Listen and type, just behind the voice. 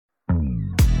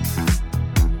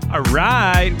All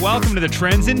right. Welcome to the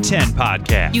Trends in 10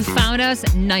 podcast. You found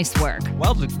us. Nice work.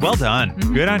 Well done.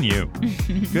 Good on you.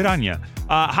 Good on you.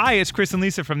 Hi, it's Chris and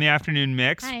Lisa from the Afternoon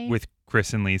Mix with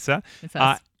Chris and Lisa. It's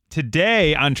us.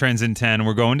 Today on Trends in 10,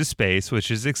 we're going to space, which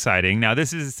is exciting. Now,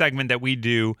 this is a segment that we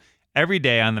do every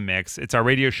day on The Mix. It's our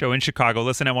radio show in Chicago.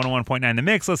 Listen at 101.9 The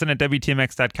Mix. Listen at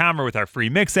WTMX.com or with our free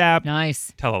Mix app.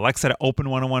 Nice. Tell Alexa to open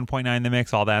 101.9 The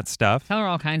Mix, all that stuff. Tell her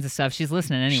all kinds of stuff. She's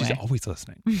listening anyway. She's always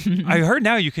listening. I heard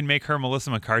now you can make her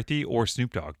Melissa McCarthy or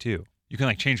Snoop Dogg, too. You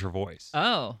can, change her voice.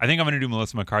 Oh. I think I'm going to do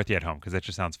Melissa McCarthy at home because that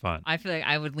just sounds fun. I feel like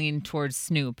I would lean towards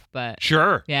Snoop, but...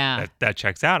 Sure. Yeah. That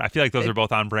checks out. I feel like those are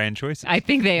both on-brand choices. I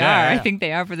think they are. Yeah. I think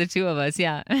they are for the two of us,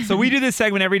 yeah. So we do this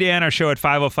segment every day on our show at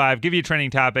 5:05. Give you a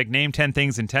trending topic. Name 10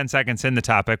 things in 10 seconds in the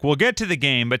topic. We'll get to the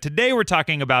game, but today we're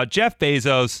talking about Jeff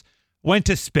Bezos went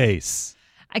to space.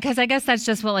 Because I guess that's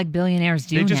just what billionaires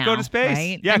do now. They just go to space.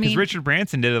 Right? Yeah, because Richard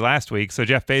Branson did it last week, so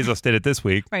Jeff Bezos did it this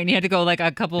week. Right, and he had to go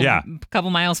a couple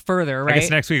miles further, right? I guess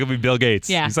next week will be Bill Gates.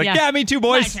 Yeah. He's like, yeah me too,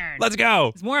 boys. Let's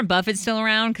go. Is Warren Buffett still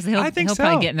around? Because he'll so.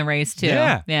 probably get in the race, too.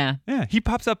 Yeah. He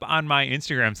pops up on my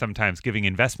Instagram sometimes giving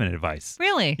investment advice.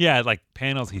 Really? Yeah,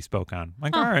 panels he spoke on. I'm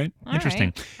like, all right,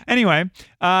 interesting. Right. Anyway,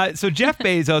 so Jeff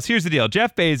Bezos, here's the deal.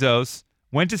 Jeff Bezos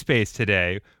went to space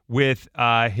today with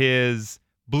his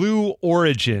Blue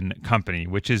Origin company,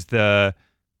 which is the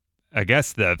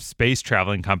space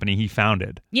traveling company he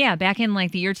founded. Yeah, back in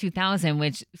the year 2000,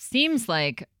 which seems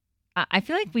like, I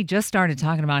feel like we just started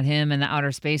talking about him and the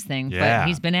outer space thing, but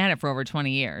he's been at it for over 20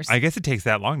 years. I guess it takes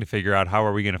that long to figure out how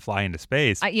are we going to fly into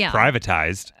space.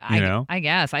 Privatized, I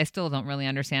guess. I still don't really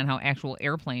understand how actual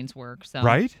airplanes work. So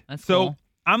right? That's so cool.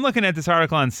 I'm looking at this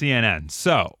article on CNN.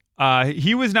 So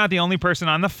he was not the only person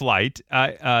on the flight.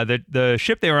 The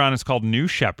ship they were on is called New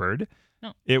Shepard.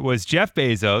 No. It was Jeff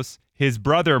Bezos, his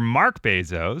brother Mark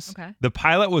Bezos. Okay. The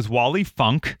pilot was Wally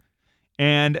Funk,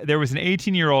 and there was an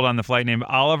 18-year-old on the flight named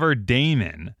Oliver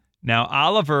Damon. Now,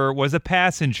 Oliver was a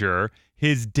passenger.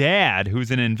 His dad, who's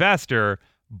an investor,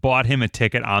 bought him a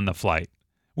ticket on the flight,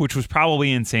 which was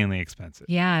probably insanely expensive.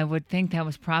 Yeah, I would think that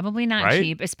was probably not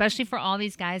cheap, especially for all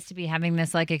these guys to be having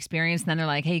this experience. And then they're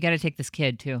like, hey, you got to take this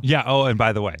kid too. Yeah. Oh, and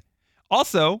by the way,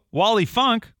 also, Wally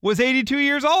Funk was 82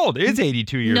 years old. Is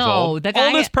 82 years old. The guy,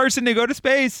 oldest person to go to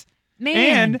space. Man.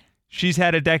 And she's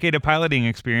had a decade of piloting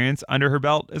experience under her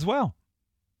belt as well.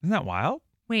 Isn't that wild?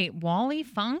 Wait, Wally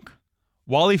Funk?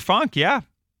 Wally Funk, yeah.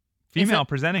 Female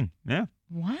presenting. Yeah.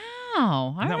 Wow.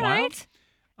 All right.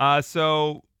 Wild?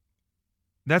 So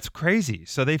that's crazy.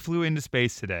 So they flew into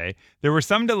space today. There were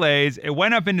some delays. It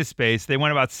went up into space. They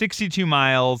went about 62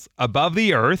 miles above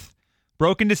the Earth,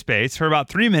 broke into space. For about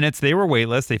 3 minutes, they were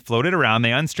weightless. They floated around.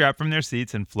 They unstrapped from their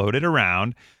seats and floated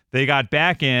around. They got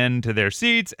back into their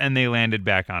seats, and they landed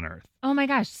back on Earth. Oh, my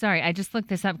gosh. Sorry. I just looked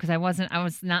this up because I was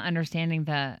not understanding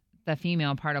the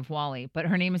female part of Wally, but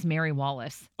her name is Mary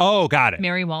Wallace. Oh, got it.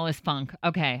 Mary Wallace Funk.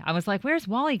 Okay. I was like, where's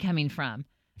Wally coming from?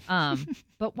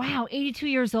 But wow, 82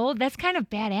 years old. That's kind of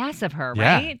badass of her,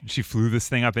 right? Yeah. She flew this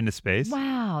thing up into space.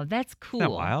 Wow, that's cool.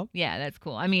 Isn't that wild? Yeah, that's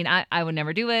cool. I mean, I would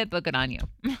never do it, but good on you.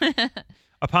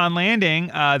 Upon landing,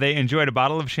 they enjoyed a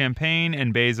bottle of champagne,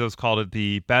 and Bezos called it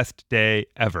the best day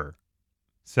ever.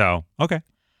 So, okay.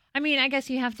 I mean, I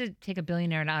guess you have to take a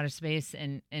billionaire to outer space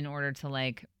in order to,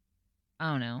 I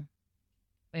don't know,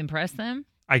 impress them.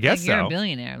 I guess you're a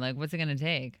billionaire. What's it going to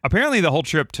take? Apparently, the whole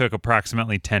trip took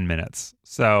approximately 10 minutes.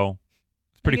 So,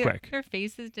 it's pretty quick. Their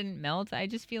faces didn't melt. I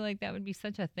just feel like that would be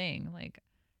such a thing.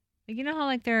 You know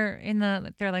how they're in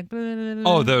they're like... Blah, blah,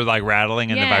 blah. Oh, they're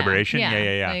rattling in the vibration?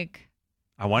 Yeah.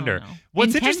 I wonder.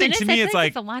 What's interesting to me is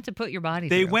it's a lot to put your body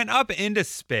they through. went up into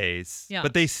space,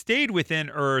 but they stayed within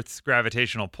Earth's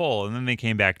gravitational pull, and then they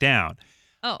came back down.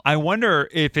 Oh. I wonder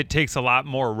if it takes a lot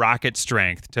more rocket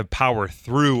strength to power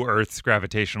through Earth's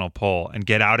gravitational pull and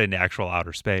get out into actual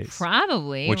outer space.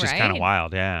 Probably, which is kind of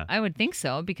wild, yeah. I would think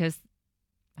so because,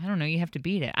 I don't know, you have to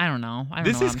beat it. I don't know.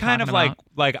 This is kind of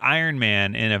like Iron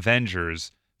Man in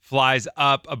Avengers flies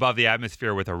up above the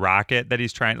atmosphere with a rocket that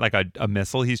he's trying, a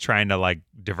missile he's trying to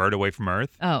divert away from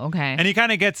Earth. Oh, okay. And he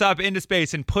kind of gets up into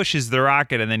space and pushes the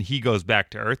rocket, and then he goes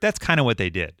back to Earth. That's kind of what they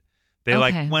did. They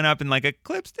went up and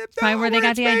eclipsed it. Probably where they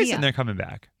got the idea. And they're coming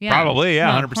back. Yeah. Probably,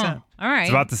 yeah, 100%. Huh. All right. It's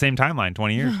about the same timeline,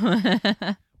 20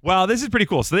 years. Well, this is pretty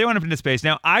cool. So they went up into space.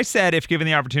 Now, I said if given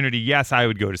the opportunity, yes, I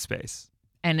would go to space.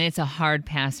 And it's a hard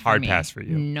pass for me. Hard pass for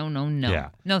you. No. Yeah.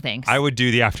 No thanks. I would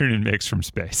do the afternoon mix from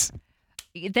space.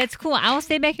 That's cool. I'll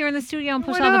stay back here in the studio and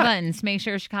push all the buttons. Make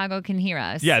sure Chicago can hear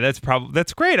us. Yeah, that's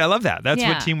great. I love that. That's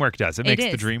what teamwork does. It makes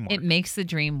the dream work. It makes the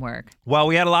dream work. Well,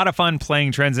 we had a lot of fun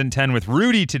playing Trends in 10 with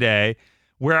Rudy today,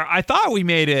 where I thought we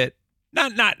made it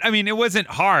I mean, it wasn't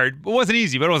hard. It wasn't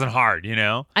easy, but it wasn't hard, you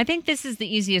know? I think this is the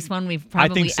easiest one we've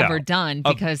probably ever done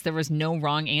because there was no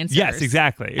wrong answers. Yes,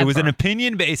 exactly. It was an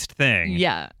opinion-based thing.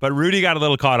 Yeah. But Rudy got a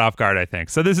little caught off guard, I think.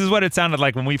 So this is what it sounded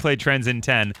like when we played Trends in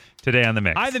 10 today on The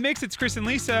Mix. Hi, The Mix. It's Chris and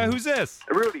Lisa. Who's this?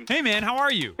 Rudy. Hey, man. How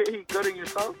are you? Hey, good and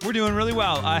yourself? We're doing really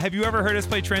well. Have you ever heard us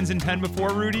play Trends in 10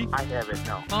 before, Rudy? I haven't,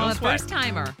 no. Well, a first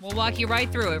timer. We'll walk you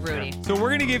right through it, Rudy. So we're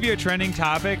going to give you a trending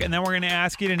topic, and then we're going to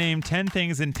ask you to name 10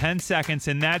 things in 10 seconds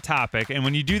in that topic. And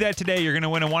when you do that today, you're going to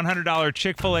win a $100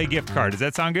 Chick-fil-A gift card. Does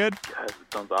that sound good? Yes, it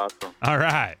sounds awesome. All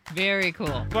right. Very cool.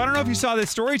 So I don't know if you saw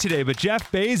this story today, but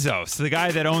Jeff Bezos, the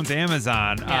guy that owns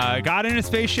Amazon, got in a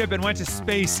spaceship and went to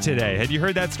space today. Had you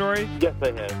heard that story? Yes,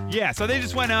 I have. Yeah, so they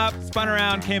just went up, spun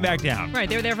around, came back down. Right,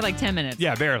 they were there for like 10 minutes.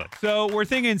 Yeah, barely. So we're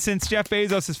thinking, since Jeff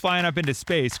Bezos is flying up into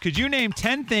space, could you name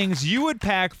 10 things you would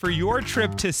pack for your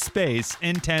trip to space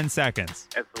in 10 seconds?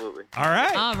 Absolutely. All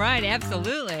right. All right,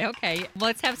 absolutely. Okay,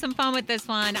 let's have some fun with this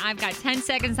one. I've got 10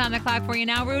 seconds on the clock for you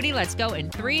now, Rudy. Let's go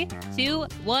in 3, 2,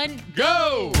 1, go!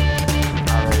 All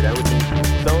right, that would be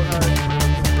donuts.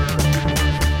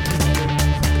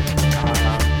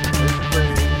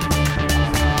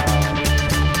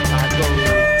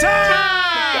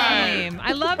 Time!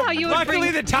 I love how you would bring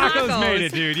Luckily, the tacos made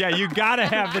it, dude. Yeah, you got to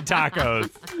have the tacos.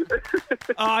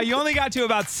 You only got to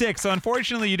about 6, so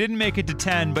unfortunately, you didn't make it to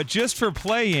 10. But just for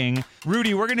playing,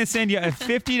 Rudy, we're going to send you a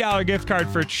 $50 gift card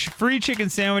for free chicken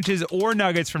sandwiches or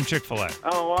nuggets from Chick-fil-A.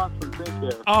 Oh, awesome. Thank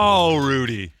you. Oh,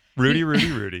 Rudy.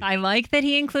 Rudy. I like that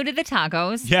he included the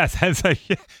tacos. Yes,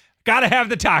 gotta have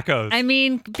the tacos. I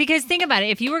mean, because think about it.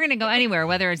 If you were going to go anywhere,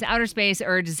 whether it's outer space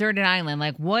or a deserted island,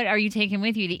 like what are you taking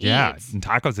with you to eat? Yeah, and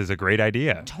tacos is a great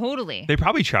idea. Totally. They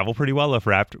probably travel pretty well if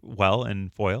wrapped well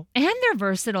in foil. And they're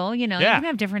versatile. You know, Yeah. you can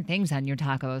have different things on your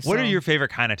tacos. What are your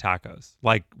favorite kind of tacos?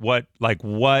 Like what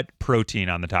protein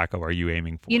on the taco are you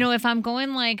aiming for? You know, if I'm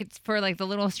going like for like the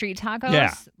little street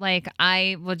tacos, like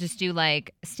I will just do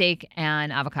like steak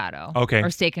and avocado. Okay. Or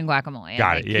steak and guacamole.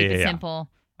 Got Like, it. Yeah, keep it yeah. simple.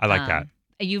 I like that.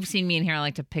 You've seen me in here. I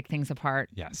like to pick things apart.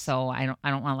 Yes. So I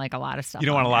don't want like a lot of stuff. You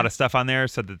don't want a lot of stuff on there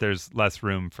so that there's less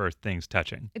room for things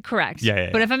touching. Correct.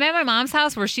 Yeah. But if I'm at my mom's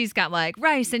house where she's got like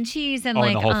rice and cheese and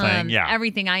like the whole thing,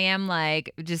 everything, I am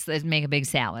like just let's make a big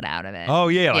salad out of it. Oh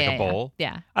yeah, like a bowl.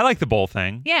 Yeah. I like the bowl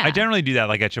thing. Yeah. I generally do that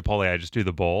like at Chipotle. I just do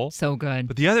the bowl. So good.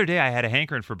 But the other day I had a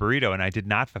hankering for burrito and I did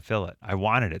not fulfill it. I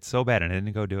wanted it so bad and I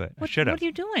didn't go do it. I should have. What are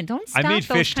you doing? Don't stop I made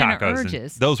those fish kind of tacos.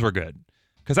 urges. And those were good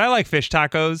because I like fish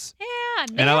tacos. Yeah.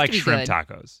 And I like shrimp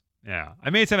tacos. Yeah. I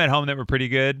made some at home that were pretty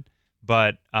good,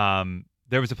 but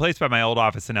there was a place by my old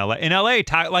office in LA. In LA,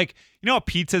 like, you know how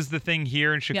pizza's the thing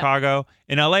here in Chicago?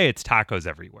 Yeah. In LA, it's tacos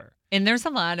everywhere. And there's a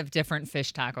lot of different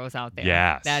fish tacos out there.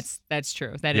 Yes. That's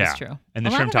true. That is true. And the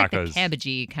a shrimp lot of, tacos. Like the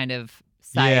cabbagey kind of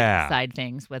side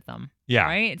things with them. Yeah.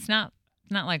 Right? It's not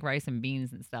like rice and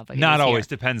beans and stuff. Like not always.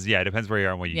 Depends. Yeah. It depends where you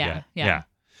are and what you get. Yeah.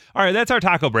 All right, that's our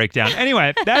taco breakdown.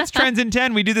 Anyway, that's Trends in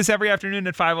 10. We do this every afternoon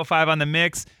at 5:05 on The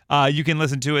Mix. You can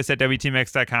listen to us at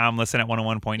WTMix.com, listen at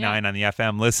 101.9 on the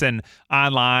FM, listen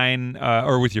online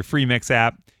or with your free Mix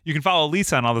app. You can follow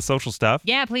Lisa on all the social stuff.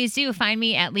 Yeah, please do. Find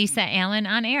me at Lisa Allen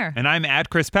on air. And I'm at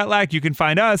Chris Petlak. You can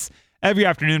find us every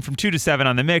afternoon from 2 to 7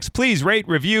 on The Mix. Please rate,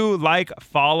 review, like,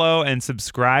 follow, and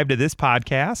subscribe to this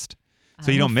podcast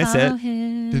so you don't miss it.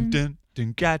 Dun, dun.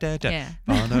 Yeah.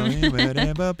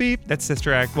 That's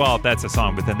Sister Act. Well, that's a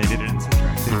song, but then they did it in Sister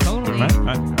Act. Totally. All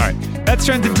right. That's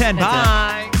Trends in 10.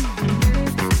 Bye.